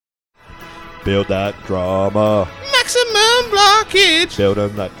Build that drama. Maximum blockage.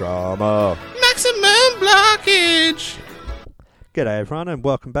 Building that drama. Maximum blockage. G'day everyone and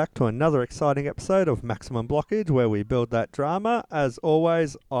welcome back to another exciting episode of Maximum Blockage where we build that drama. As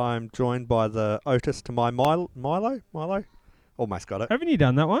always, I'm joined by the Otis to my Milo? Almost got it. Haven't you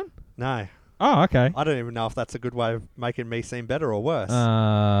done that one? No. Oh, okay. I don't even know if that's a good way of making me seem better or worse.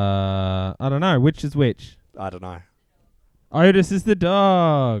 I don't know. Which is which? I don't know. Otis is the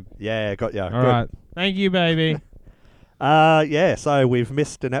dog. Yeah, got you. All right. Thank you, baby. Yeah, so we've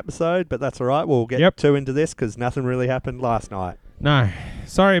missed an episode, but that's all right. We'll get too into this because nothing really happened last night. No.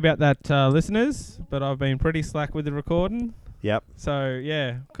 Sorry about that, listeners, but I've been pretty slack with the recording. Yep. So,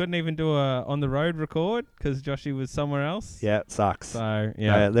 yeah, couldn't even do a on-the-road record because Joshy was somewhere else. Yeah, it sucks. So,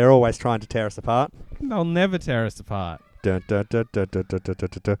 yeah. They're always trying to tear us apart. They'll never tear us apart.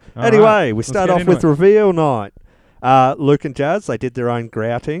 Anyway, we start off with reveal night. Luke and Jazz, they did their own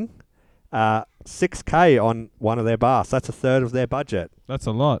grouting. $6,000 on one of their bars. That's a third of their budget. That's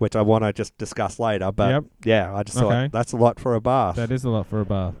a lot. Which I want to just discuss later. But yeah, I just thought that's a lot for a bath. That is a lot for a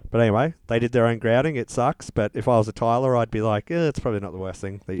bath. But anyway, they did their own grouting. It sucks. But if I was a tiler, I'd be like, it's probably not the worst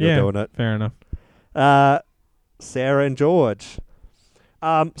thing that you're doing it. Fair enough. Sarah and George.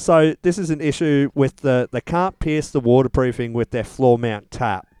 So this is an issue with they can't pierce the waterproofing with their floor mount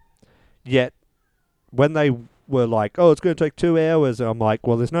tap. Yet when they were like, it's going to take 2 hours, I'm like,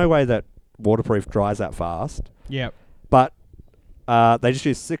 well, there's no way that waterproof dries that fast. Yep. But they just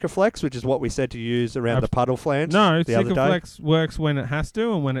use Sikaflex, which is what we said to use around the puddle flange. No, the other day. Sikaflex works when it has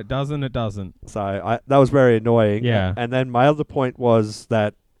to, and when it doesn't, it doesn't. So that was very annoying. Yeah. And then my other point was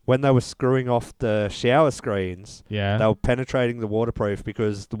that when they were screwing off the shower screens, they were penetrating the waterproof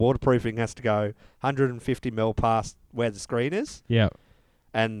because the waterproofing has to go 150 mil past where the screen is. Yeah.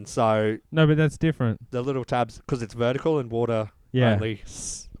 And so... No, but that's different. The little tabs, because it's vertical and water only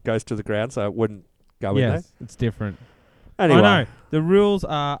goes to the ground, so it wouldn't go in there. Yes, it's different. Anyway. I know. The rules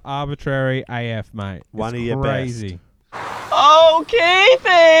are arbitrary AF, mate. One it's of your crazy. best. Oh,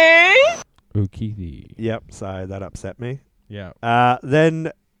 Keithy! Oh, Keithy. Yep, so that upset me. Yeah.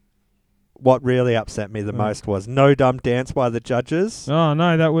 Then what really upset me the most was no dumb dance by the judges. Oh,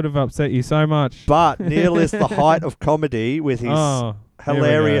 no, that would have upset you so much. But Neil is the height of comedy with his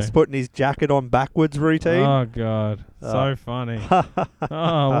hilarious putting his jacket on backwards routine. Oh, God. So funny.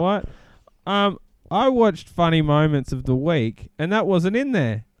 What? I watched Funny Moments of the Week, and that wasn't in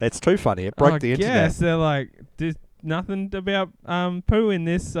there. It's too funny. It broke the internet. Yes, they're like, there's nothing about poo in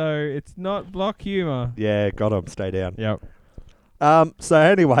this, so it's not block humour. Yeah, got him. Stay down. Yep. So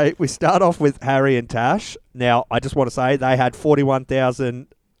anyway, we start off with Harry and Tash. Now, I just want to say they had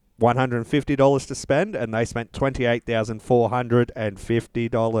 $41,150 to spend, and they spent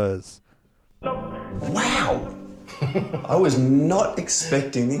 $28,450. Wow! I was not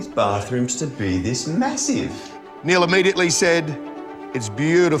expecting these bathrooms to be this massive. Neil immediately said, "It's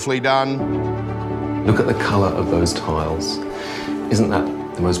beautifully done." Look at the colour of those tiles. Isn't that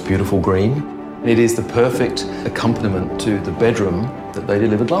the most beautiful green? It is the perfect accompaniment to the bedroom that they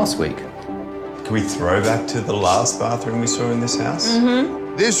delivered last week. Can we throw back to the last bathroom we saw in this house?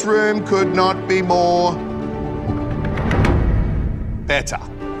 Mm-hmm. This room could not be more better.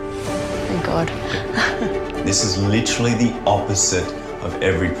 Thank God. This is literally the opposite of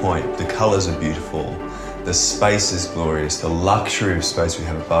every point. The colours are beautiful. The space is glorious. The luxury of space we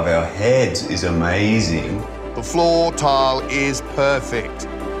have above our heads is amazing. The floor tile is perfect.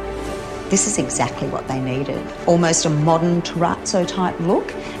 This is exactly what they needed. Almost a modern terrazzo type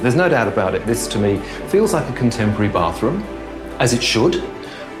look. There's no doubt about it. This, to me, feels like a contemporary bathroom, as it should,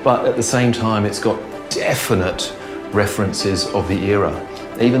 but at the same time, it's got definite references of the era.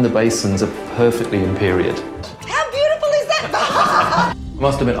 Even the basins are perfectly in period. How beautiful is that? I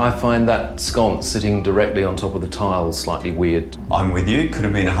must admit, I find that sconce sitting directly on top of the tiles slightly weird. I'm with you. Could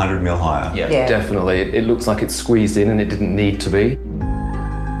have been 100 mil higher. Yeah. Definitely. It looks like it's squeezed in and it didn't need to be.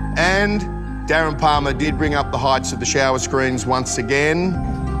 And Darren Palmer did bring up the heights of the shower screens once again.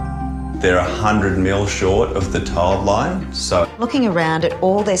 They're 100 mil short of the tiled line, so... Looking around at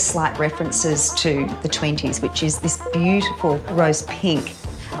all their slight references to the 20s, which is this beautiful rose pink.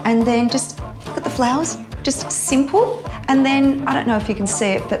 And then just look at the flowers, just simple. And then, I don't know if you can see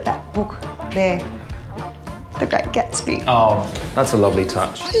it, but that book there, The Great Gatsby. Oh, that's a lovely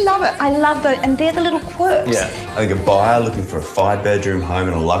touch. I love it. I love those, and they're the little quirks. Yeah. I think a buyer looking for a 5-bedroom home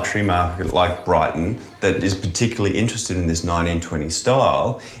in a luxury market like Brighton that is particularly interested in this 1920s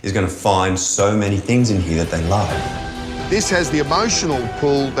style is going to find so many things in here that they love. This has the emotional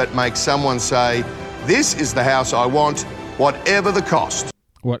pull that makes someone say, "This is the house I want, whatever the cost."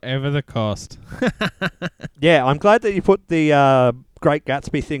 Whatever the cost. Yeah, I'm glad that you put the Great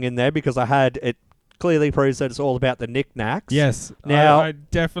Gatsby thing in there because I had it clearly proves that it's all about the knickknacks. Yes. Now I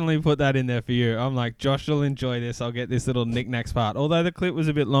definitely put that in there for you. I'm like, Josh will enjoy this. I'll get this little knickknacks part. Although the clip was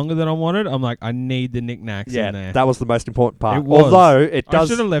a bit longer than I wanted, I'm like, I need the knickknacks in there. that was the most important part. It was. Although it I does,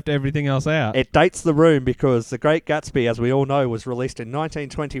 should have left everything else out. it dates the room because The Great Gatsby, as we all know, was released in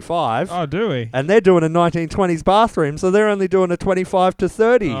 1925. Oh, do we? And they're doing a 1920s bathroom, so they're only doing a 25 to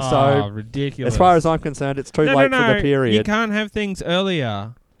 30. Oh, so ridiculous. as far as I'm concerned, it's too late for the period. You can't have things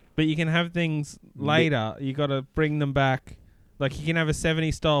earlier, but you can have things later. You got to bring them back. Like you can have a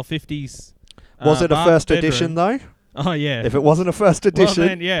 70s style 50s. Was it a first edition though? Oh yeah. If it wasn't a first edition, well,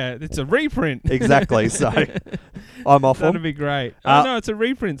 then, yeah, it's a reprint. Exactly. So I'm off That'd them. be great. Oh no, it's a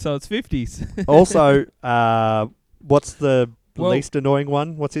reprint, so it's 50s. Also, what's the Well- least annoying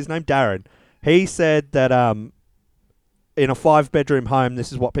one? What's his name? Darren. He said that in a 5-bedroom home,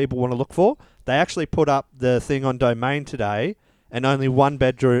 this is what people want to look for. They actually put up the thing on Domain today, and only one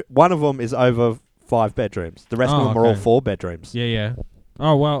of them is over 5 bedrooms. The rest of them are all 4 bedrooms. Yeah.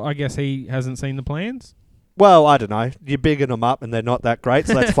 Oh well, I guess he hasn't seen the plans. Well, I don't know. You're bigging them up, and they're not that great,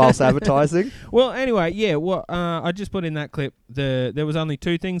 so that's false advertising. Well, anyway, yeah. Well, I just put in that clip. There was only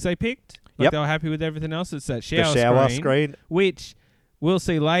 2 things they picked. Like Yep. They were happy with everything else. It's that The shower, shower screen. which we'll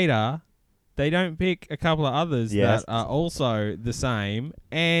see later. They don't pick a couple of others Yes. that are also the same.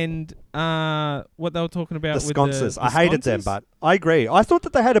 And what they were talking about The with sconces. the I hated them, sconces? but I agree. I thought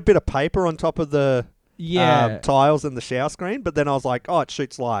that they had a bit of paper on top of the yeah, tiles in the shower screen, but then I was like, oh, it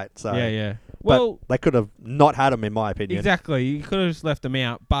shoots light. So yeah. But Well, they could have not had them, in my opinion. exactly. You could have just left them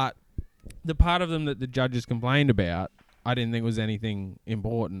out, but the part of them that the judges complained about, I didn't think was anything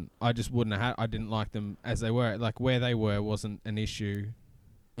important. I just wouldn't have had. I didn't like them as they were. Like where they were wasn't an issue.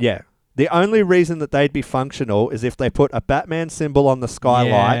 Yeah. The only reason that they'd be functional is if they put a Batman symbol on the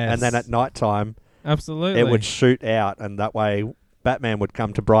skylight and then Yes. at night time Absolutely. it would shoot out, and that way Batman would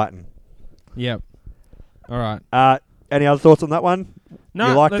come to Brighton. Yep. All right. Any other thoughts on that one? No,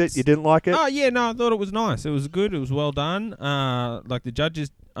 you liked let's- it? You didn't like it? Oh yeah, no, I thought it was nice. It was good. It was well done. Like the judges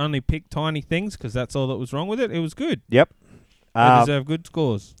only picked tiny things because that's all that was wrong with it. It was good. Yep. They deserve good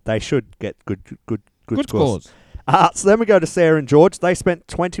scores. They should get good Good scores. scores. So then we go to Sarah and George. They spent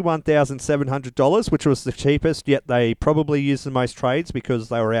 $21,700, which was the cheapest, yet they probably used the most trades because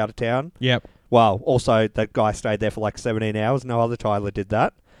they were out of town. Yep. Well, also that guy stayed there for like 17 hours. No other Tyler did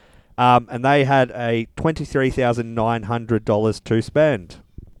that. And they had a $23,900 to spend.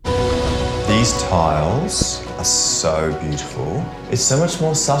 These tiles are so beautiful. It's so much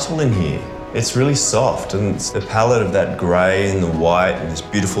more subtle in here. It's really soft, and it's the palette of that grey and the white and this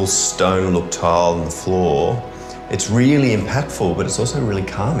beautiful stone look tile on the floor. It's really impactful, but it's also really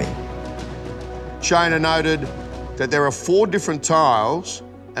calming. Shayna noted that there are 4 different tiles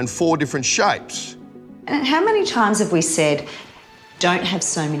and 4 different shapes. And how many times have we said, don't have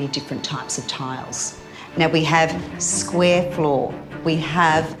so many different types of tiles? Now we have square floor, we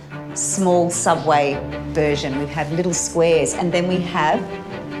have small subway version, we have little squares, and then we have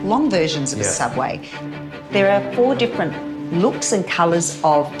long versions of a subway. There are 4 different looks and colours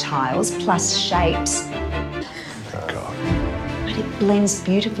of tiles plus shapes. But it blends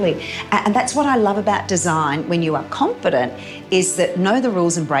beautifully. And that's what I love about design when you are confident, is that know the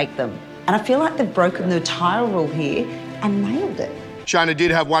rules and break them. And I feel like they've broken the tile rule here and nailed it. Shayna did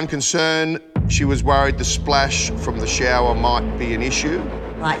have one concern. She was worried the splash from the shower might be an issue.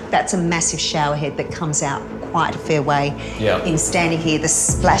 Like, that's a massive shower head that comes out quite a fair way. Yeah. In standing here, the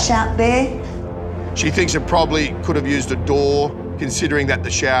splash out there. She thinks it probably could have used a door, considering that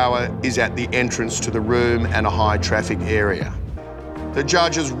the shower is at the entrance to the room and a high traffic area. The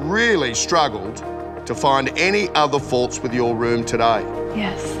judges really struggled to find any other faults with your room today.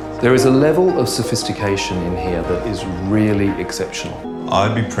 Yes. There is a level of sophistication in here that is really exceptional.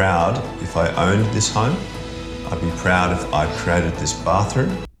 I'd be proud if I owned this home. I'd be proud if I created this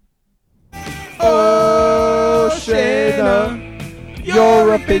bathroom. Oh, Shayna,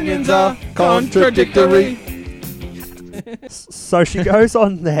 your opinions are contradictory. So she goes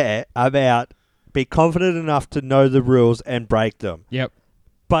on there about be confident enough to know the rules and break them. Yep.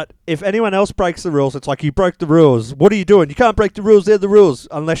 But if anyone else breaks the rules, it's like, you broke the rules. What are you doing? You can't break the rules. They're the rules,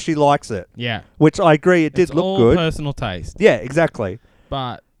 unless she likes it. Yeah. Which I agree, it did It's look all good. personal taste. Yeah, exactly.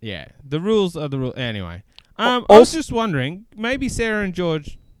 But yeah, the rules are the rule. Anyway, I was also- just wondering, maybe Sarah and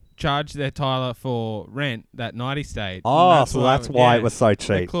George charged their Tyler for rent that night he stayed. Oh, so that's why it was so They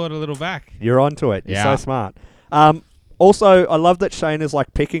cheap. clawed a little back. You're onto it. You're Yeah. so smart. Also, I love that Shane is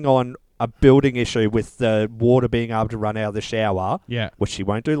like picking on a building issue with the water being able to run out of the shower, Yeah. which she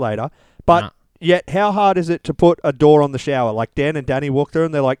won't do later. But Nah. Yet, how hard is it to put a door on the shower? Like Dan and Danny walked through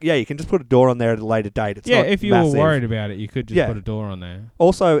and they're like, yeah, you can just put a door on there at a later date. It's Yeah, not if you massive. were worried about it, you could just put a door on there.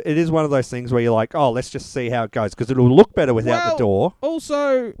 Also, it is one of those things where you're like, oh, let's just see how it goes because it'll look better without the door.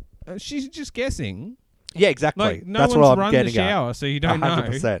 Also, she's just guessing. Yeah, exactly. Like, no That's one's what I'm run getting the shower, at. so you don't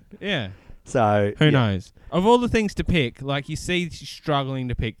 100%. know. Yeah. So who knows? Of all the things to pick, like you see she's struggling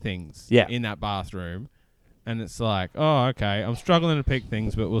to pick things in that bathroom. And it's like, oh, okay, I'm struggling to pick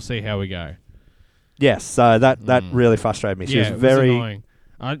things, but we'll see how we go. Yes, so that really frustrated me. She was very annoying.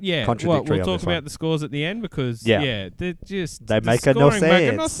 contradictory we'll on talk this one. about the scores at the end because, they the make no scoring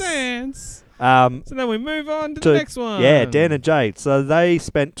make no sense. sense. So then we move on to the next one. Yeah, Dan and Jade. So they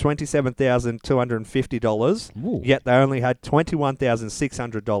spent $27,250, yet they only had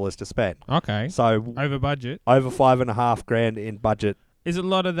 $21,600 to spend. Okay. So over budget. Over $5,500 in budget. Is a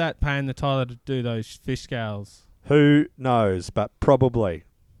lot of that paying the Tyler to do those fish scales? Who knows, but probably.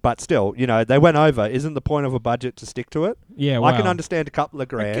 But still, they went over. Isn't the point of a budget to stick to it? Yeah, I can understand a couple of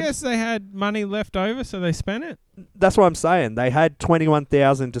grand. I guess they had money left over, so they spent it. That's what I'm saying. They had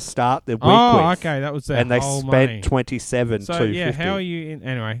 $21,000 to start the week with. Oh, okay, that was their and they whole spent money. $27,250. So yeah, how are you in?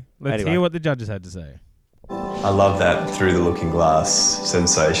 Anyway, let's hear what the judges had to say. I love that through the looking glass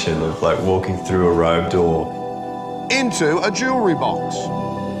sensation of like walking through a robe door. Into a jewellery box.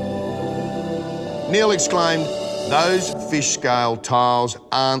 Neil exclaimed, "Those fish scale tiles,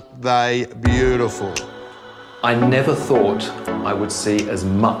 aren't they beautiful?" I never thought I would see as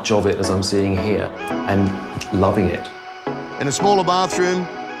much of it as I'm seeing here, and loving it. In a smaller bathroom,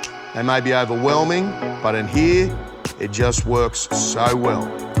 they may be overwhelming, but in here, it just works so well.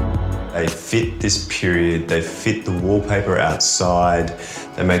 They fit this period, they fit the wallpaper outside,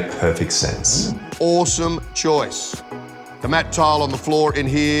 they make perfect sense. Awesome choice. The matte tile on the floor in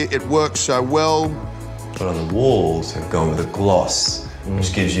here, it works so well. But on the walls, have gone with a gloss,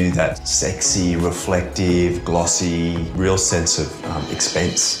 which gives you that sexy, reflective, glossy, real sense of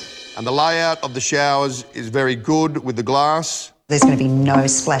expense. And the layout of the showers is very good with the glass. There's going to be no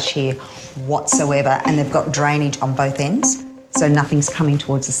splash here whatsoever, and they've got drainage on both ends, so nothing's coming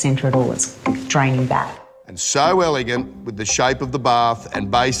towards the centre at all. It's draining back. And so elegant with the shape of the bath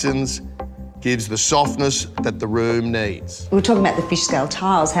and basins, gives the softness that the room needs. We were talking about the fish scale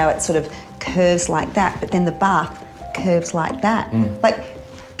tiles, how it sort of curves like that, but then the bath curves like that. Like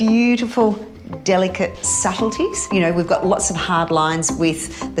beautiful, delicate subtleties. We've got lots of hard lines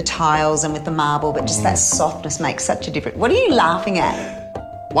with the tiles and with the marble, but just that softness makes such a difference. What are you laughing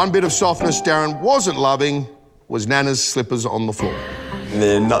at? One bit of softness Darren wasn't loving was Nana's slippers on the floor.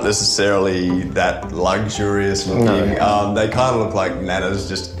 They're not necessarily that luxurious looking. No. They kind of look like Nana's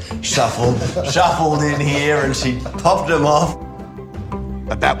just shuffled in here and she popped them off.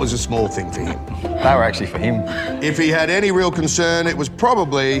 But that was a small thing for him. They were actually for him. If he had any real concern, it was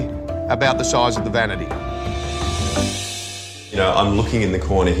probably about the size of the vanity. I'm looking in the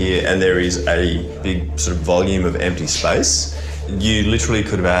corner here and there is a big sort of volume of empty space. You literally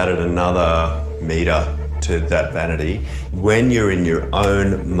could have added another metre to that vanity. When you're in your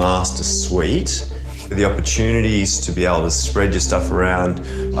own master suite, the opportunities to be able to spread your stuff around.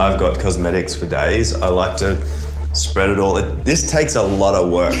 I've got cosmetics for days. I like to spread it all. This takes a lot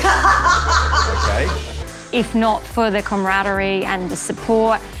of work. Okay? If not for the camaraderie and the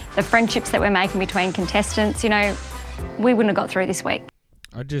support, the friendships that we're making between contestants, we wouldn't have got through this week.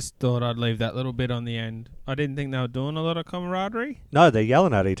 I just thought I'd leave that little bit on the end. I didn't think they were doing a lot of camaraderie. No, they're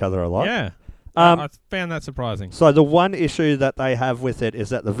yelling at each other a lot. Yeah. I found that surprising. So the one issue that they have with it is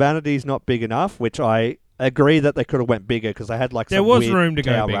that the vanity's not big enough, which I agree that they could have went bigger because they had like there some was weird room to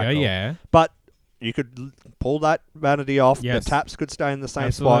go towel bigger, rack on. yeah. But you could pull that vanity off. Yes. The taps could stay in the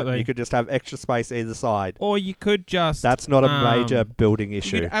same spot. Absolutely. You could just have extra space either side. Or you could just... That's not a major building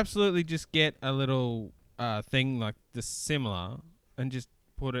issue. You could absolutely just get a little thing like this similar and just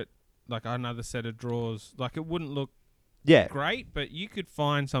put it like another set of drawers. Like it wouldn't look great, but you could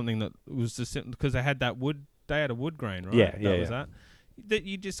find something that was just because they had that wood. They had a wood grain, right? Yeah, that was that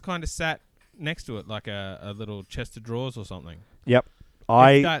you just kind of sat next to it like a little chest of drawers or something. Yep,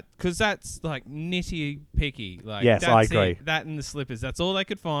 because that's like nitty picky. Like yes, that's I agree. That and the slippers. That's all they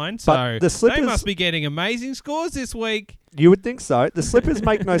could find. But so the slippers, they must be getting amazing scores this week. You would think so. The slippers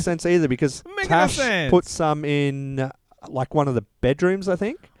make no sense either because Make Tash no sense. put some in like one of the bedrooms, I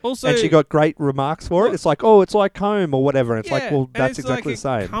think. Also, and she got great remarks for it. It's like, oh, it's like home or whatever. And it's like, well, that's exactly like the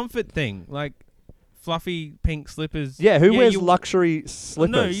same. Comfort thing, like fluffy pink slippers. Yeah, who wears luxury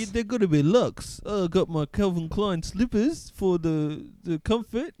slippers? No, they're gonna be luxe. I got my Calvin Klein slippers for the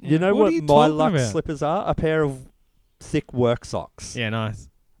comfort. You know what are my talking luxe about? slippers are? A pair of thick work socks. Yeah, nice.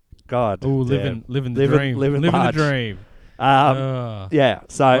 God. Oh, living the dream. Living the large. dream. Yeah,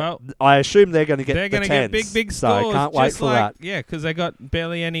 so Well, I assume they're going to get they're going to get big so scores. I can't wait just for like, that. Yeah, because they got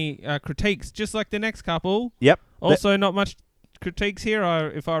barely any critiques, just like the next couple. Yep. Also, not much critiques here,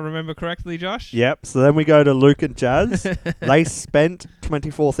 if I remember correctly, Josh. Yep. So then we go to Luke and Jazz. They spent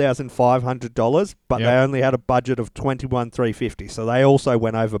 $24,500, but Yep. they only had a budget of $21,350. So they also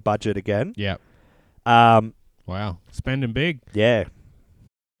went over budget again. Yep. Wow, spending big. Yeah.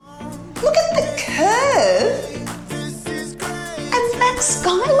 Look at the curve and that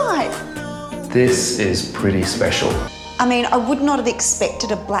skylight. This is pretty special. I mean, I would not have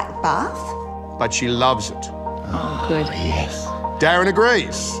expected a black bath. But she loves it. Oh, good. Yes. Darren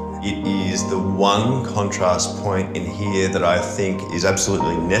agrees. It is the one contrast point in here that I think is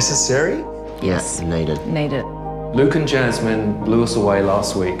absolutely necessary. Yes. Needed. Need it. Luke and Jasmine blew us away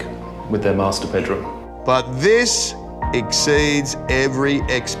last week with their master bedroom. But this exceeds every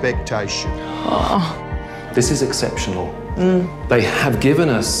expectation. This is exceptional. They have given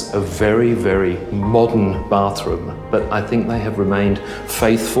us a very, very modern bathroom, but I think they have remained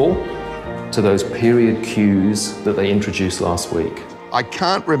faithful to those period cues that they introduced last week. I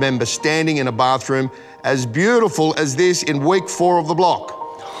can't remember standing in a bathroom as beautiful as this in week 4 of the block.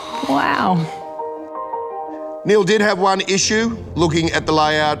 Wow. Neil did have one issue looking at the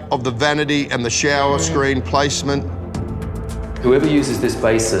layout of the vanity and the shower screen placement. Whoever uses this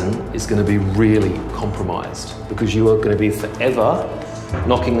basin is going to be really compromised because you are going to be forever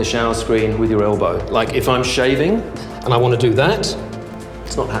knocking the shower screen with your elbow. Like if I'm shaving and I want to do that,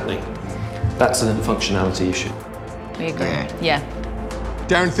 it's not happening. That's a functionality issue. We agree. Yeah.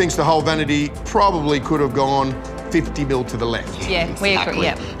 Darren thinks the whole vanity probably could have gone 50 mil to the left. Yeah, we agree.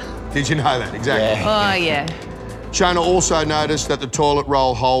 Yeah. Did you know that? Exactly. Oh, yeah. Shona also noticed that the toilet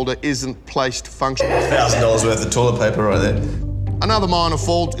roll holder isn't placed functionally. $1,000 worth of toilet paper right there. Another minor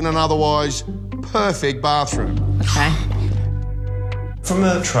fault in an otherwise perfect bathroom. Okay. From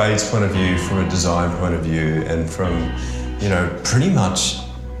a trades point of view, from a design point of view, and from, pretty much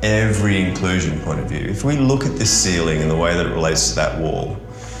every inclusion point of view, if we look at this ceiling and the way that it relates to that wall,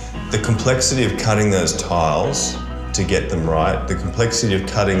 the complexity of cutting those tiles to get them right, the complexity of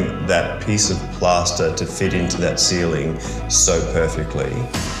cutting that piece of plaster to fit into that ceiling so perfectly,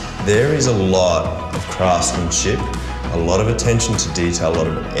 there is a lot of craftsmanship, a lot of attention to detail, a lot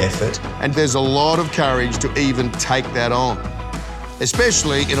of effort. And there's a lot of courage to even take that on,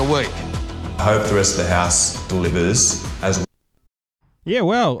 especially in a week. I hope the rest of the house delivers as Yeah,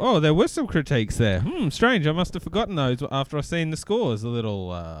 well, there were some critiques there. Strange. I must have forgotten those after I seen the scores. A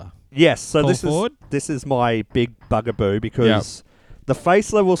little. Yes, so call this is my big bugaboo because the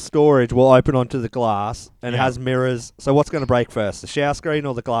face level storage will open onto the glass and has mirrors. So what's going to break first, the shower screen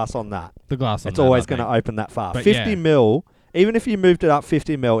or the glass on that? The glass on It's that, always I going to think. open that far. But 50 mil, even if you moved it up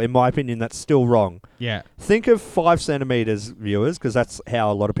 50 mil, in my opinion, that's still wrong. Yeah. Think of 5 centimeters, viewers, because that's how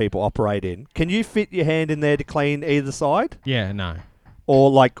a lot of people operate in. Can you fit your hand in there to clean either side? Yeah, no. Or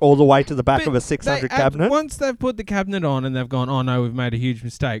like all the way to the back But of a 600 they cabinet? Once they've put the cabinet on and they've gone, oh no, we've made a huge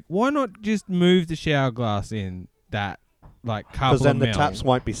mistake. Why not just move the shower glass in that, like, couple Because then of the mil? taps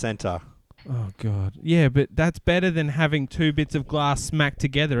won't be center. Oh god. Yeah, but that's better than having 2 bits of glass smacked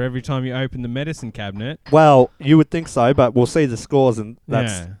together every time you open the medicine cabinet. Well, you would think so, but we'll see the scores, and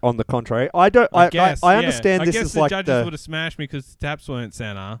that's Yeah. on the contrary. I don't. I understand this I guess is the like judges would have smashed me because the taps weren't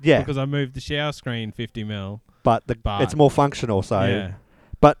center. Yeah. Because I moved the shower screen 50 mil. but it's more functional. So, Yeah.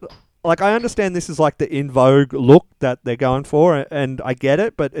 but like I understand this is like the in vogue look that they're going for, and I get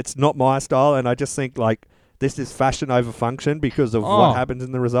it, but it's not my style, and I just think like this is fashion over function because of what happens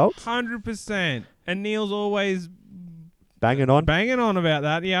in the results. 100%. And Neil's always Banging on. about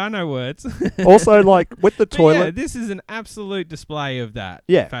that. Yeah, I know words. Also, like with the But toilet. yeah, this is an absolute display of that.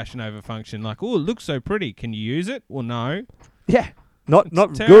 Yeah. Fashion over function. Like, oh, it looks so pretty. Can you use it? Well, no. Yeah, not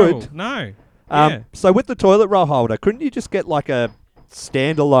Terrible. good. No. So with the toilet roll holder, couldn't you just get like a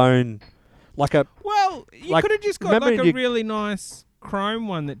standalone, like a? Well, you like, could have just got remember like a you- really nice chrome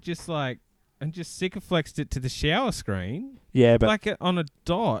one that just like and just Sikaflexed it to the shower screen. Yeah, but like on a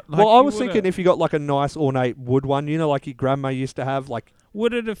dot. Like well, I you was thinking would've- if you got like a nice ornate wood one, like your grandma used to have, like.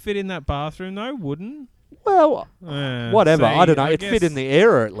 Would it have fit in that bathroom though? Wouldn't. Well, whatever. I don't know. It fit in the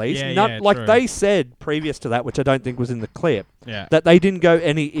era at least. Yeah, like true. they said previous to that, which I don't think was in the clip, Yeah. that they didn't go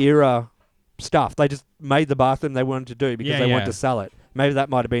any era stuff. They just made the bathroom they wanted to do because they wanted to sell it. Maybe that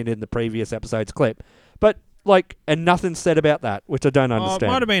might have been in the previous episode's clip. But like, and nothing said about that, which I don't Oh, it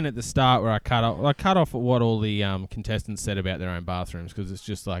understand. might have been at the start where I cut off what all the contestants said about their own bathrooms because it's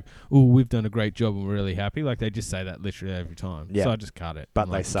just like, oh, we've done a great job and we're really happy. Like they just say that literally every time. Yeah. So I just cut it. But I'm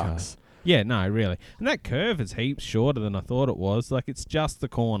they like, sucks. "Okay." Yeah, no, really. And that curve is heaps shorter than I thought it was. Like it's just the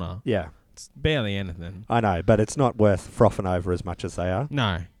corner. Yeah. It's barely anything. I know, but it's not worth frothing over as much as they are.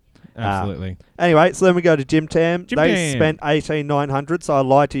 No, absolutely. Anyway, so then we go to Jim Tam. Jim They Tam. spent $18,900, so I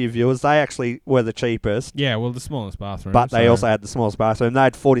lied to you viewers. They actually were the cheapest, Yeah, well, the smallest bathroom. but they so- also had the smallest bathroom. They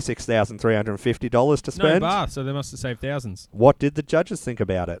had $46,350 to no spend. bath, so they must have saved thousands. What did the judges think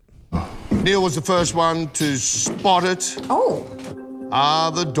about it? Neil was the first one to spot it. Oh,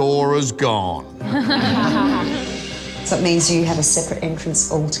 The door is gone. so it means you have a separate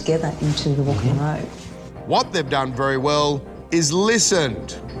entrance altogether into the walk-in robe. What they've done very well is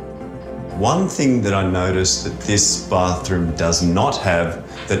listened. One thing that I noticed that this bathroom does not have,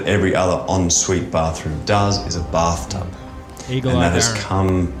 that every other ensuite bathroom does, is a bathtub. Eagle And Eye that has Baron.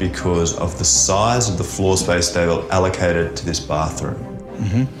 come because of the size of the floor space they were allocated to this bathroom.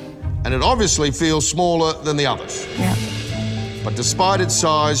 And it obviously feels smaller than the others. Yeah. But despite its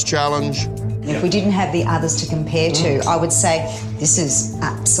size challenge, If we didn't have the others to compare to, I would say this is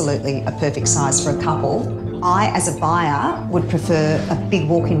absolutely a perfect size for a couple. I, as a buyer, would prefer a big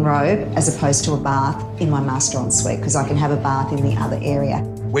walk-in robe as opposed to a bath in my master ensuite because I can have a bath in the other area.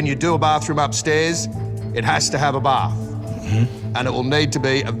 when you do a bathroom upstairs, it has to have a bath. And it will need to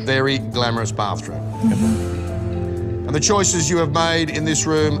be a very glamorous bathroom. And the choices you have made in this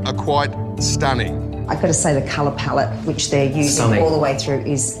room are quite stunning. I've got to say the colour palette which they're using Stunning. all the way through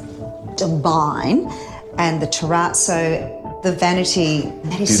is divine. And the terrazzo, the vanity,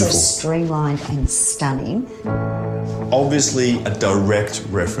 that is so Beautiful. streamlined and stunning. Obviously, a direct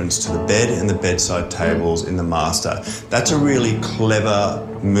reference to the bed and the bedside tables in the master. That's a really clever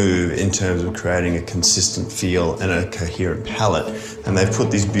move in terms of creating a consistent feel and a coherent palette. And they've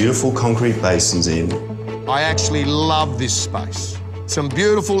put these beautiful concrete basins in I actually love this space. Some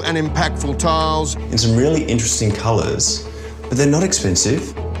beautiful and impactful tiles. in some really interesting colours, but they're not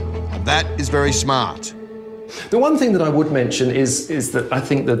expensive. That is very smart. The one thing that I would mention is that I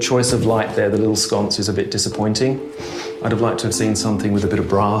think the choice of light there, the little sconce, is a bit disappointing. I'd have liked to have seen something with a bit of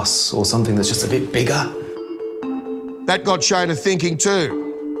brass or something that's just a bit bigger. That got Shana thinking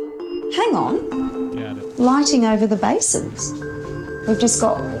too. Hang on, lighting over the basins. We've just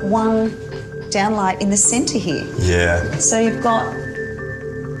got one downlight in the centre here. Yeah, So you've got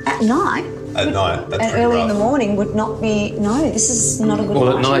at night at night. That's and pretty early in the rough. morning would not be, no, this is not a good Well,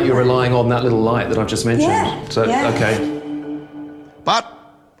 at lighting night you're plan. relying on that little light that I've just mentioned. Yeah, So, yeah. okay. But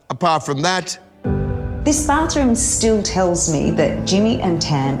apart from that, This bathroom still tells me that Jimmy and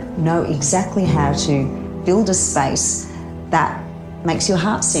Tam know exactly how to build a space that makes your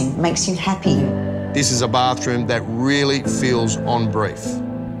heart sing, makes you happy. this is a bathroom that really feels on brief.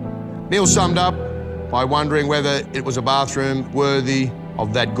 Neil summed up by wondering whether it was a bathroom worthy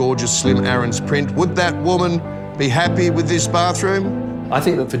of that gorgeous Slim Aaron's print. Would that woman be happy with this bathroom? I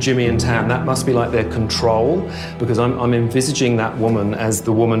think that for Jimmy and Tam, that must be like their control, because I'm envisaging that woman as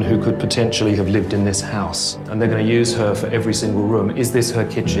the woman who could potentially have lived in this house. And they're going to use her for every single room. Is this her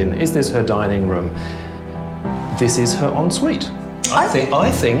kitchen? Is this her dining room? This is her ensuite. I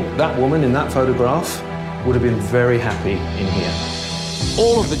think that woman in that photograph would have been very happy in here.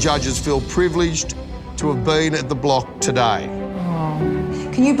 All of the judges feel privileged to have been at the block today.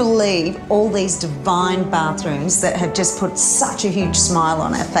 Can you believe all these divine bathrooms that have just put such a huge smile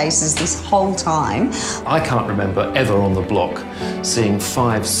on our faces this whole time? I can't remember ever on the block seeing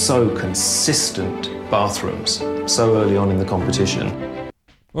 5 so consistent bathrooms so early on in the competition.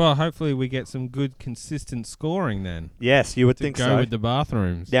 Well, hopefully we get some good, consistent scoring then. Yes, you would To think go so. with the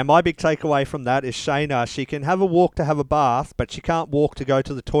bathrooms. Now, my big takeaway from that is Shayna, she can have a walk to have a bath, but she can't walk to go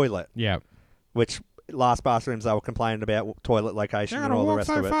to the toilet, Yeah. which last bathrooms they were complaining about toilet location and Gotta all the walk rest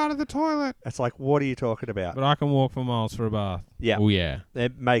so of it. far to the toilet. It's like, what are you talking about? But I can walk for miles for a bath. Yeah. Oh, yeah.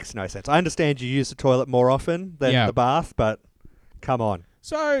 It makes no sense. I understand you use the toilet more often than Yeah. the bath, but come on.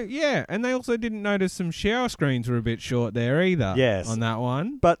 So, yeah, and they also didn't notice some shower screens were a bit short there either. Yes. On that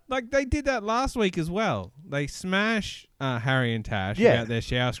one. But Like, they did that last week as well. They smash Harry and Tash Yeah. about their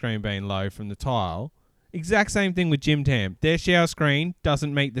shower screen being low from the tile. Exact same thing with Jim Tam. Their shower screen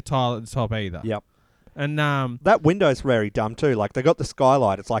doesn't meet the tile at the top either. Yep. And That window's very dumb too. Like they got the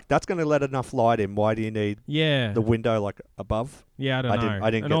skylight. It's like that's going to let enough light in. Why do you need yeah. the window like above? Yeah, I don't know.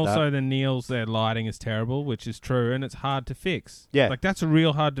 I didn't and get also that. the Neil's their lighting is terrible, which is true, and it's hard to fix. Yeah. Like that's a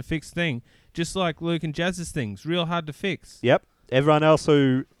real hard to fix thing. Just like Luke and Jazz's things, real hard to fix. Yep. Everyone else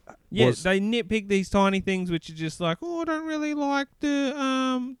who Yeah, was they nitpick these tiny things, which are just like, oh, I don't really like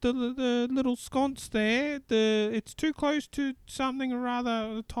the little sconce there. It's too close to something or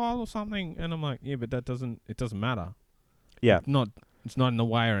other, a tile or something. And I'm like, yeah, but it doesn't matter. yeah. It's not in the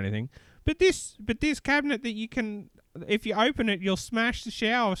way or anything. But this cabinet that you can, if you open it, you'll smash the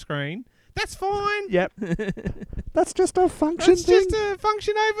shower screen. That's fine. Yep. That's just a function It's thing. just a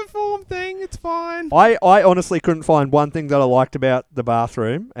function over form thing. It's fine. I honestly couldn't find one thing that I liked about the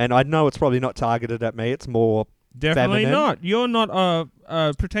bathroom, and I know it's probably not targeted at me. It's more Definitely feminine. not. You're not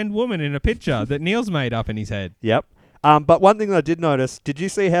a pretend woman in a picture that Neil's made up in his head. Yep. But one thing that I did notice, did you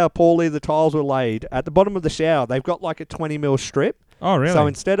see how poorly the tiles were laid? At the bottom of the shower, they've got like a 20 mil strip. Oh, really? So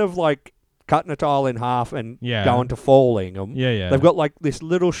instead of like cutting a tile in half and Yeah. going to falling them, Yeah. they've got like this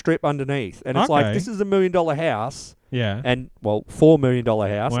little strip underneath. And it's like, Okay. this is $1 million house. Yeah. And, well, $4 million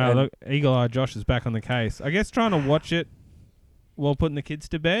house. Wow, and look, Eagle Eye Josh is back on the case. I guess trying to watch it while putting the kids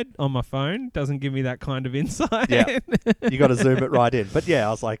to bed on my phone doesn't give me that kind of insight. Yeah. you got to zoom it right in. But yeah, I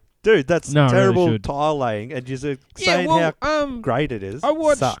was like, dude, that's No, I really terrible should. tile laying. And you're Yeah, saying well, how great it is. I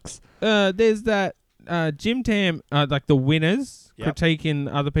watched, Sucks. There's that Jim Tam, like the winners Yep. critiquing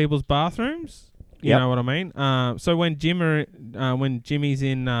other people's bathrooms. You Yep. know what I mean? So when Jimmy's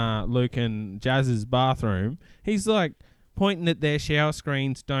in Luke and Jazz's bathroom, he's like pointing at their shower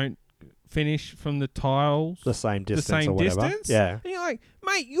screens don't finish from the tiles The same the distance same or whatever. distance. Yeah. And you're like,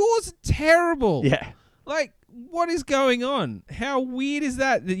 mate, yours are terrible. Yeah. Like, what is going on? How weird is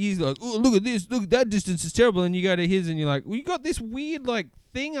that? That you're like, oh, look at this, look, that distance is terrible. And you go to his and you're like, well, you got this weird, like,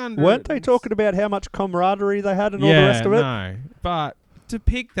 thing under Weren't it. they talking about how much camaraderie they had and all the rest of it? No. But to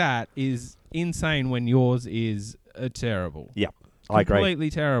pick that is insane when yours is terrible. Yep, I agree. Completely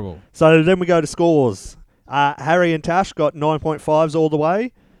terrible. So then we go to scores. Harry and Tash got 9.5s all the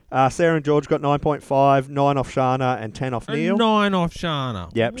way. Sarah and George got 9.5, 9 off Shana and 10 off A Neil. 9 off Shana.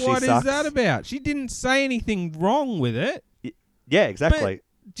 Yep, she What is sucks. that about? She didn't say anything wrong with it. Yeah, exactly.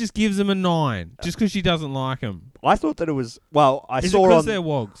 Just gives them a 9 just because she doesn't like them. I thought that it was, well, I Is it saw because on... they're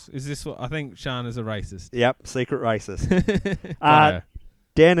wogs? Is this what I think Shana's a racist? Yep, secret racist. Righto.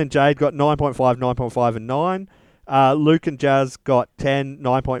 Dan and Jade got 9.5, 9.5 and 9. Luke and Jazz got 10,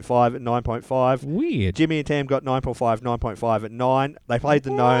 9.5 and 9.5. Weird. Jimmy and Tam got 9.5, 9.5 and 9. They played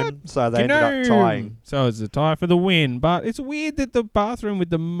the gnome, so they ended Gnome. up tying. So it's a tie for the win. But it's weird that the bathroom with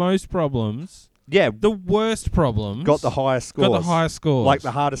the most problems, Yeah, the worst problems, got the highest scores. got the highest scores. Like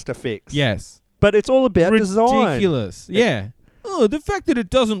the hardest to fix. Yes. But it's all about design. Ridiculous. Yeah. Oh, the fact that it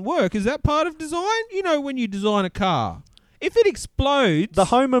doesn't work, is that part of design? You know, when you design a car, if it explodes. The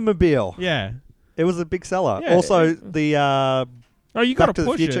Homomobile. Yeah. It was a big seller. Yeah, Also, the Oh, you got Back to to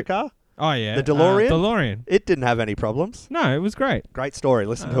the push Future it. car. Oh, yeah. The DeLorean? DeLorean. It didn't have any problems. No, it was great. Great story.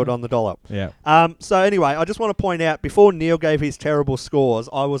 Listen to it on the dollop. Yeah. So anyway, I just want to point out, before Neil gave his terrible scores,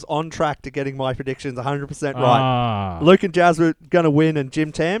 I was on track to getting my predictions 100% right. Ah. Luke and Jazz were going to win, and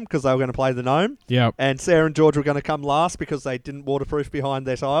Jim Tam, because they were going to play the gnome. Yep. And Sarah and George were going to come last because they didn't waterproof behind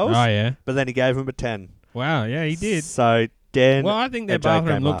their tiles. Oh, yeah. But then he gave them a 10. Wow, yeah, he did. So Dan Well, I think their and Jade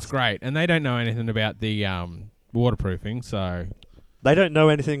bathroom came looks last. great, and they don't know anything about the waterproofing, so... They don't know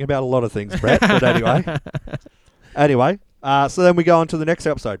anything about a lot of things, Brett, but anyway. So then we go on to the next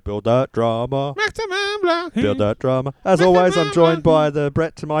episode. Build that drama. Maximum block. Build that drama. As always, I'm joined by the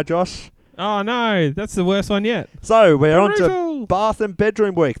Brett to my Josh. Oh, no, that's the worst one yet. So we're on to Brutal. bath and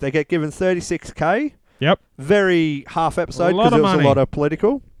bedroom week. They get given 36K. Yep. Very half episode A lot because of it was money. a lot of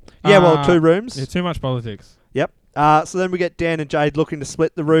political. Yeah, well, 2 rooms. Yeah, too much politics. Yep. So then we get Dan and Jade looking to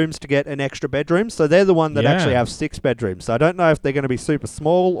split the rooms to get an extra bedroom. So they're the one that Yeah. actually have 6 bedrooms. So I don't know if they're going to be super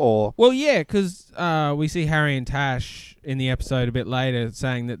small or... Well, yeah, because we see Harry and Tash in the episode a bit later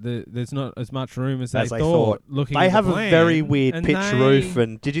saying that there's not as much room as they thought. Looking They at have the a plan, very weird and pitch they- roof.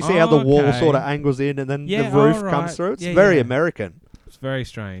 And did you see how the wall Okay. sort of angles in and then Yeah, the roof alright. comes through? It's Yeah, very yeah. American. It's very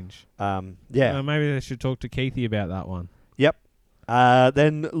strange. Yeah. Maybe they should talk to Keithy about that one. Yep.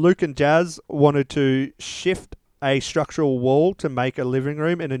 Then Luke and Jazz wanted to shift a structural wall to make a living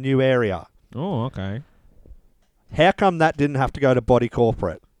room in a new area. Oh, okay. How come that didn't have to go to Body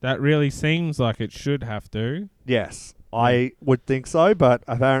Corporate? That really seems like it should have to. Yes, I would think so, but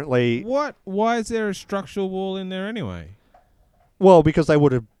apparently... What? Why is there a structural wall in there anyway? Well, because they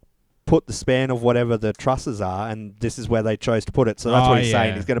would have put the span of whatever the trusses are, and this is where they chose to put it. So that's Oh, what he's saying.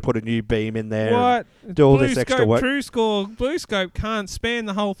 yeah. He's going to put a new beam in there. What? And do all Blue this Scope, extra work. True Score, Blue Scope can't span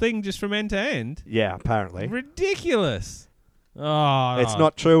the whole thing just from end to end. Yeah, apparently. Ridiculous. Oh, It's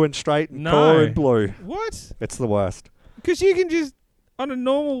not true and straight and No. core and blue. What? It's the worst. Because you can just, on a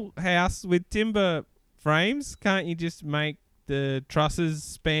normal house with timber frames, can't you just make the trusses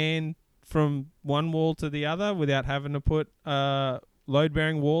span from one wall to the other without having to put a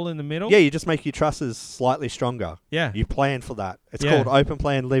load-bearing wall in the middle? Yeah, you just make your trusses slightly stronger. Yeah. You plan for that. It's Yeah. called open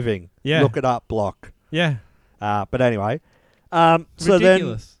plan living. Yeah. Look it up, block. Yeah. But anyway. So then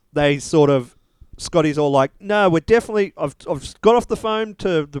Ridiculous. they sort of... Scotty's all like, no, we're definitely... I've got off the phone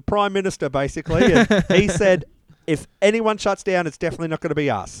to the Prime Minister, basically, and he said if anyone shuts down, it's definitely not going to be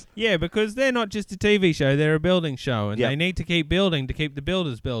us. Yeah, because they're not just a TV show; they're a building show, and Yep. they need to keep building to keep the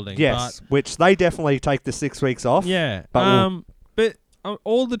builders building. Yes, which they definitely take the 6 weeks off. But, yeah. But But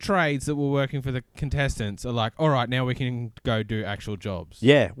all the trades that were working for the contestants are like, all right, now we can go do actual jobs.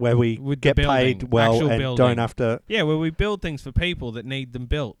 yeah, where we With the get building, paid well actual and building. don't have to. Yeah, where we build things for people that need them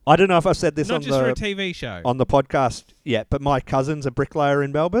built. I don't know if I've said this Not on just for a the TV show. on the podcast yet, but my cousin's a bricklayer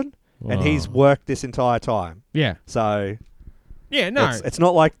in Melbourne, and he's Oh. worked this entire time. Yeah. So Yeah, no. it's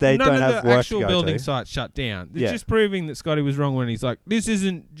not like they None don't of have the work actual to go building to. sites shut down. It's Yeah. just proving that Scotty was wrong when he's like, this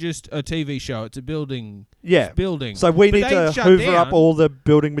isn't just a TV show, it's a building. Yeah. It's building. So we But need they to shut hoover down. up all the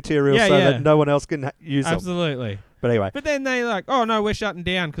building materials Yeah, so yeah. that no one else can use them. Absolutely. But anyway, But then they like, oh no, we're shutting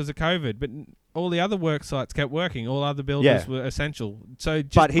down because of COVID. But all the other work sites kept working. All other builders Yeah. were essential. So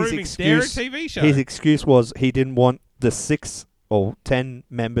just but his proving they're a excuse, TV show. his excuse was he didn't want the 6 or 10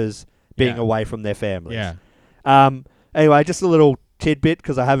 members being Yeah. away from their families. Yeah. Anyway, just a little tidbit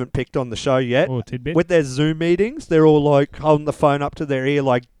because I haven't picked on the show yet. Oh, tidbit. With their Zoom meetings, they're all like holding the phone up to their ear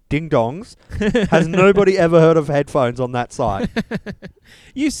like ding dongs. Has nobody ever heard of headphones on that site?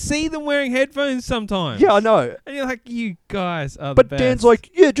 You see them wearing headphones sometimes. Yeah, I know. And you're like, you guys are the But best. Dan's like,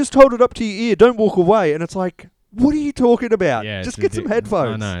 yeah, just hold it up to your ear. Don't walk away. And it's like, what are you talking about? yeah, Just it's get some ridiculous.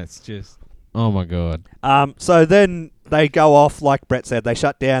 headphones. I know, it's just, oh my God. So then they go off, like Brett said, they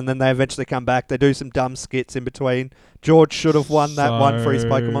shut down, then they eventually come back. They do some dumb skits in between. George should have won that one for his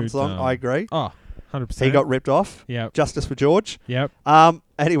Pokemon song. dumb. I agree. Oh, 100%. He got ripped off. Yep. Justice for George. Yep.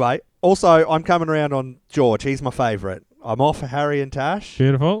 Anyway, also, I'm coming around on George. He's my favourite. I'm off for Harry and Tash.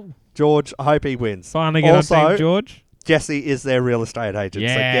 Beautiful. George, I hope he wins. Finally get Also, on Team George. Jesse is their real estate agent,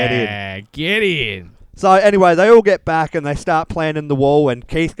 so get in. Yeah, get in. So anyway, they all get back and they start planning the wall, and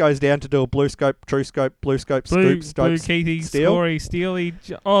Keith goes down to do a blue scope, true scope, blue scope, Blue, scoop, blue stope, Keithy, steel. Scory, Steely.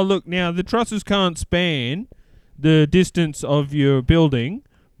 Oh, look, now the trusses can't span the distance of your building,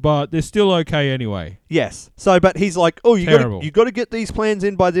 but they're still okay anyway. Yes. So, but he's like, oh, you Terrible. got to get these plans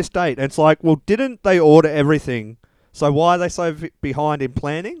in by this date. And it's like, well, didn't they order everything? So why are they so behind in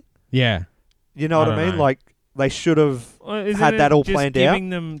planning? Yeah. You know what I don't mean? know. Like they should have Well, isn't had it that all just planned out. giving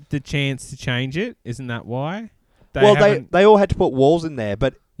them the chance to change it? Isn't that why? Well, haven't- they all had to put walls in there,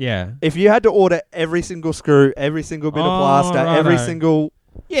 but Yeah. if you had to order every single screw, every single bit of Oh, plaster, every righto. single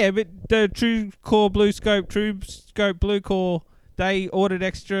Yeah, but the True Core Blue Scope, True Scope Blue Core, they ordered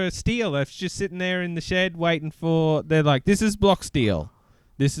extra steel. That's just sitting there in the shed waiting for. They're like, this is block steel.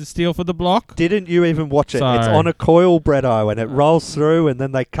 This is steel for the block. Didn't you even watch it? So- It's on a coil, Bretto, and it rolls through, and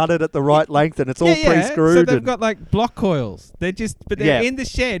then they cut it at the right length, and it's all yeah. pre-screwed. So they've and got like block coils. They're Yeah. in the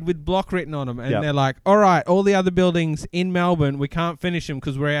shed with block written on them, and Yep. they're like, all right, all the other buildings in Melbourne, we can't finish them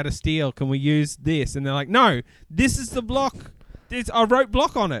because we're out of steel. Can we use this? And they're like, no, this is the block. I wrote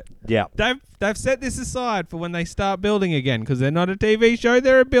block on it. yeah. They've set this aside for when they start building again because they're not a TV show;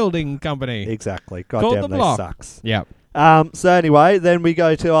 they're a building company. Exactly. Called Goddamn, the they block. sucks. Yep. So anyway, then we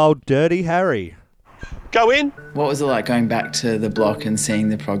go to old Dirty Harry. Go in. What was it like going back to the block and seeing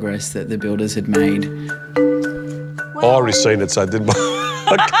the progress that the builders had made? I already seen it, so I didn't.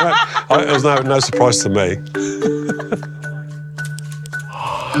 It was no surprise to me.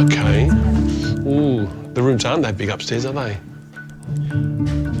 Okay. Ooh, the rooms aren't that big upstairs, are they?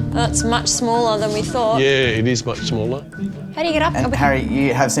 That's much smaller than we thought. Yeah, it is much smaller. How do you get up? And Harry,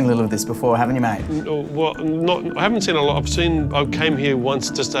 you have seen a little of this before, haven't you, mate? Well, I haven't seen a lot. I came here once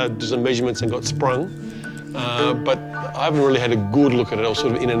just to do some measurements and got sprung, but I haven't really had a good look at it. I was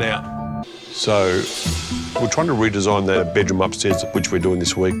sort of in and out. So we're trying to redesign the bedroom upstairs, which we're doing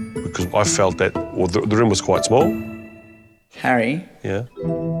this week, because I felt that the room was quite small. Harry, Yeah.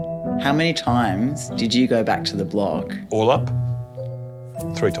 how many times did you go back to the block? All up,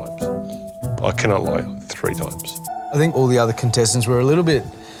 3 times. I cannot lie, 3 times. I think all the other contestants were a little bit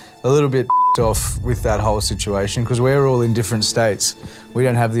off with that whole situation because we're all in different states. We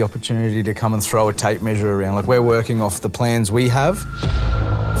don't have the opportunity to come and throw a tape measure around. Like, we're working off the plans we have.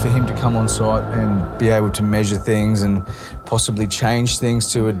 For him to come on site and be able to measure things and possibly change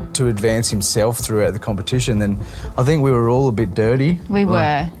things to advance himself throughout the competition, then I think we were all a bit dirty. We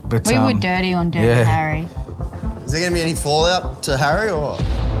were. But, We were dirty on Dirty yeah. Harry. Is there going to be any fallout to Harry or?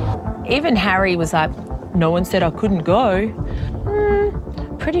 Even Harry was like, no one said I couldn't go.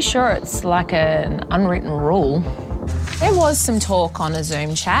 Pretty sure it's like an unwritten rule. There was some talk on a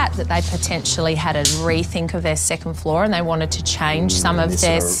Zoom chat that they potentially had a rethink of their second floor and they wanted to change some of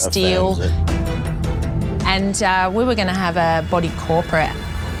their steel. And we were going to have a body corporate,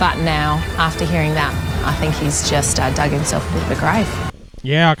 but now, after hearing that, I think he's just dug himself a bit of a grave.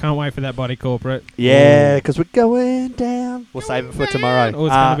 Yeah, I can't wait for that body corporate. Yeah, because we're going down. We'll save it for tomorrow. Oh,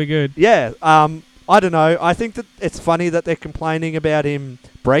 it's gonna be good. Yeah. I don't know. I think that it's funny that they're complaining about him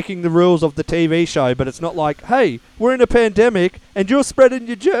breaking the rules of the TV show, but it's not like, hey, we're in a pandemic and you're spreading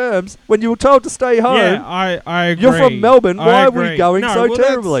your germs when you were told to stay home. Yeah, I agree. You're from Melbourne. I Why agree. are we going No, so well,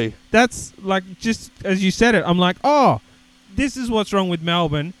 terribly? That's like, just as you said it, I'm like, oh, this is what's wrong with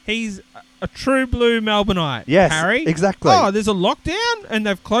Melbourne. He's a true blue Melbourneite. Yes, Harry. exactly. Oh, there's a lockdown and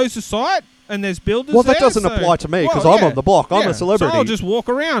they've closed the site and there's builders Well, that there, doesn't so- apply to me because Well, I'm on the block. I'm a celebrity. So I'll just walk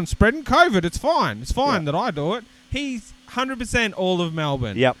around spreading COVID. It's fine. It's fine that I do it. He's 100% all of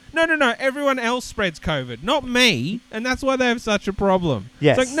Melbourne. Yep. No. Everyone else spreads COVID, not me, and that's why they have such a problem.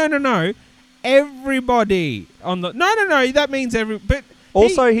 Yes. It's like, no. Everybody on the... No. That means every... But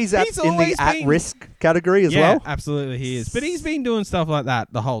Also, he's in the always at-risk category as yeah, well. absolutely he is. But he's been doing stuff like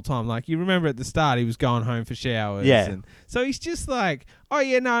that the whole time. Like, you remember at the start, he was going home for showers. Yeah. And so he's just like, oh,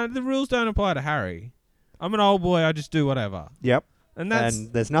 yeah, no, the rules don't apply to Harry. I'm an old boy. I just do whatever. Yep. And that's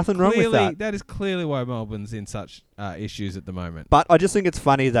there's nothing wrong with that. That is clearly why Melbourne's in such issues at the moment. But I just think it's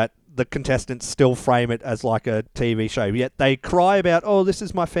funny that the contestants still frame it as like a TV show. Yet they cry about, oh, this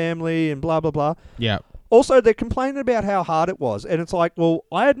is my family and blah, blah, blah. Yeah. Also, they're complaining about how hard it was. And it's like, well,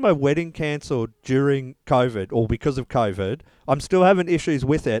 I had my wedding cancelled during COVID or because of COVID. I'm still having issues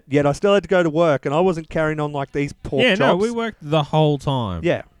with it. Yet I still had to go to work and I wasn't carrying on like these pork chops. No, we worked the whole time.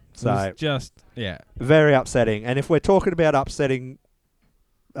 Yeah. It So was just, yeah. Very upsetting. And if we're talking about upsetting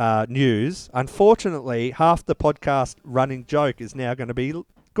news, unfortunately, half the podcast running joke is now going to be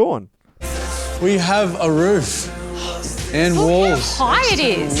gone. We have a roof and walls. How high it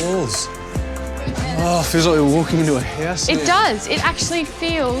is. Walls. Oh, feels like we're walking into a house. It does. It actually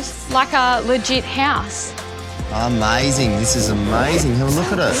feels like a legit house. Amazing. This is amazing. Have a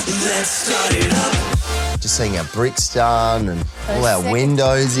look at it. Just seeing our bricks done and all our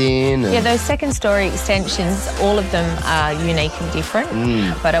windows in. And Yeah, those second story extensions, all of them are unique and different,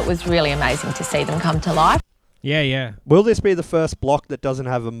 but it was really amazing to see them come to life. Yeah. Will this be the first block that doesn't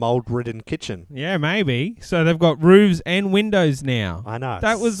have a mold-ridden kitchen? Yeah, maybe. So they've got roofs and windows now. I know.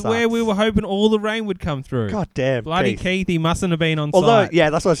 That was where we were hoping all the rain would come through. God damn, Bloody Keith. He mustn't have been on Although, site.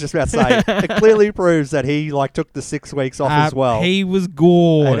 yeah, that's what I was just about to say. It clearly proves that he took the 6 weeks off as well. He was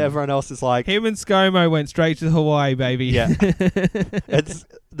gone. And everyone else is like... Him and ScoMo went straight to Hawaii, baby. Yeah. Then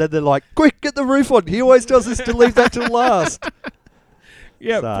they're like, quick, get the roof on. He always does this to leave that till last.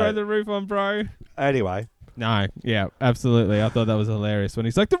 Yep, So- throw the roof on, bro. Anyway. No, yeah, absolutely. I thought that was hilarious when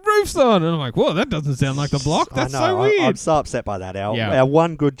he's like, the roof's on. And I'm like, whoa, that doesn't sound like the block. That's I know, so weird. I'm so upset by that. Yeah. Our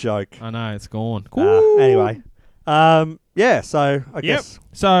one good joke. I know, it's gone. Anyway. Yeah, so I guess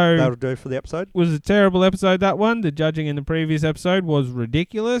so that'll do for the episode. Was a terrible episode, that one. The judging in the previous episode was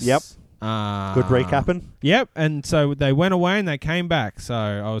ridiculous. Yep. Good recapping. Yep, and so they went away and they came back. So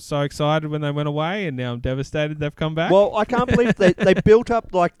I was so excited when they went away, and now I'm devastated they've come back. Well, I can't believe they built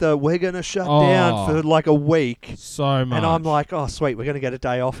up like we're going to shut down for like a week. So much. And I'm like, oh, sweet, we're going to get a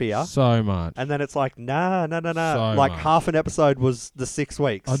day off here. So much. And then it's like, nah. So like much. half an episode was the 6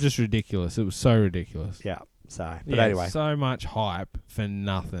 weeks. Oh, just ridiculous. It was so ridiculous. Yeah. So, but Yeah, anyway. so much hype for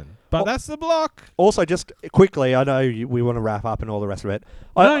nothing. But that's the block. Also, just quickly, I know we want to wrap up and all the rest of it.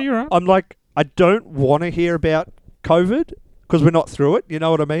 No, you're right. I'm like, I don't want to hear about COVID because we're not through it. You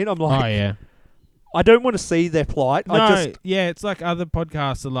know what I mean? I'm like, Oh, yeah. I don't want to see their plight. No, yeah, it's like other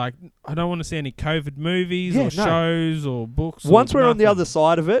podcasts are like, I don't want to see any COVID movies Yeah, or no. shows or books. Once or we're on the nothing. other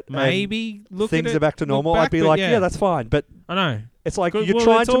side of it, and Maybe look things at it, are back to look normal, back, I'd be but like, yeah. yeah, that's fine. But I know. it's like 'Cause, you're well,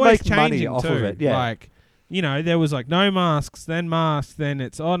 trying it's to always make money changing off of too. it. Yeah. Like, you know, there was like no masks, then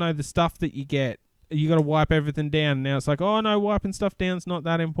it's, oh no, the stuff that you get, you got to wipe everything down. Now it's like, oh no, wiping stuff down's not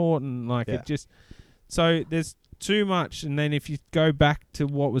that important. Like Yeah. it just, so there's too much. And then if you go back to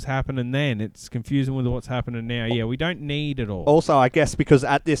what was happening then, it's confusing with what's happening now. Yeah, we don't need it all. Also, I guess because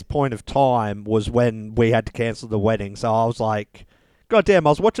at this point of time was when we had to cancel the wedding. So I was like, God damn, I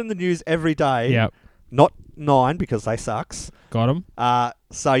was watching the news every day. Yep. Not 9 because they sucks. Got him.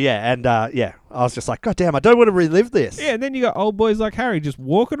 So yeah, and yeah, I was just like, God damn, I don't want to relive this. Yeah, and then you got old boys like Harry just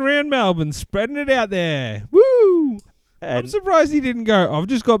walking around Melbourne, spreading it out there. Woo! I'm And surprised he didn't go, I've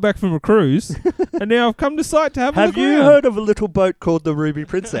just got back from a cruise, and now I've come to site to have a have look you around. heard of a little boat called the Ruby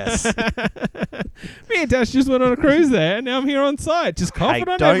Princess? Me and Tash just went on a cruise there, and now I'm here on site, just coughing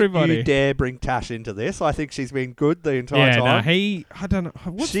Hey, on don't everybody. you dare bring Tash into this. I think she's been good the entire Yeah, time. no, I don't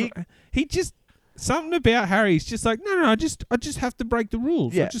know. He just, something about Harry, he's just like, no, I just have to break the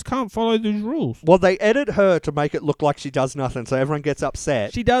rules. Yeah. I just can't follow these rules. Well, they edit her to make it look like she does nothing, so everyone gets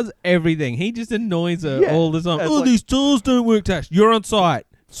upset. She does everything. He just annoys her Yeah, all the time. it's Oh, like- these tools don't work, Tash. You're on site.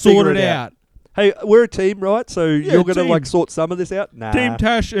 Sort Figure it out. Hey, we're a team, right? So you're going to team. like sort some of this out? Nah. Team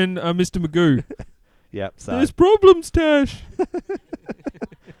Tash and Mr. Magoo. Yep. So There's problems, Tash.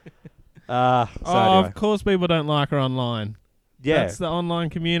 Anyway. Of course people don't like her online. Yeah. That's the online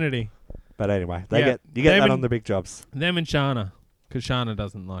community. But anyway, Yeah. you get Them that and- on the big jobs. Them and Shana. Because Shana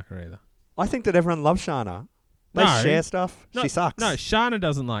doesn't like her either. I think that everyone loves Shana. They No. share stuff. No, She sucks. No, Shana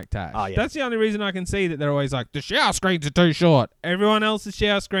doesn't like Tash. Oh, yeah. That's the only reason I can see that they're always like, the shower screens are too short. Everyone else's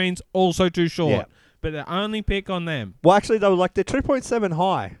shower screens also too short. Yeah. But they only pick on them. Well, actually, they were like, they're 2.7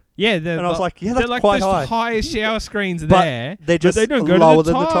 high. Yeah, And I was like, yeah, they're that's like quite the high. highest shower screens But there. they're just but they don't go lower to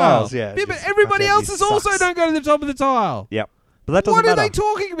the than the tile. tiles, yeah, but just everybody fucking else's also sucks. don't go to the top of the tile. Yep. But that doesn't What matter. are they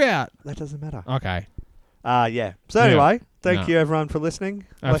talking about? That doesn't matter. Okay. Yeah. So Yeah. anyway, thank No. you everyone for listening.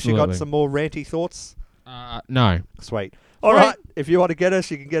 Unless you got Absolutely. some more ranty thoughts. No. Sweet. All right. If you want to get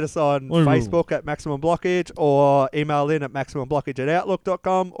us, you can get us on Ooh. Facebook at Maximum Blockage or email in at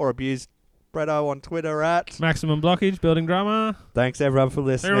maximumblockage@outlook.com or abuse Bretto on Twitter at Maximum Blockage, Building Drama. Thanks everyone for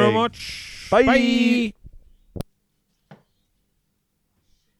listening. Thank you very much. Bye. Bye.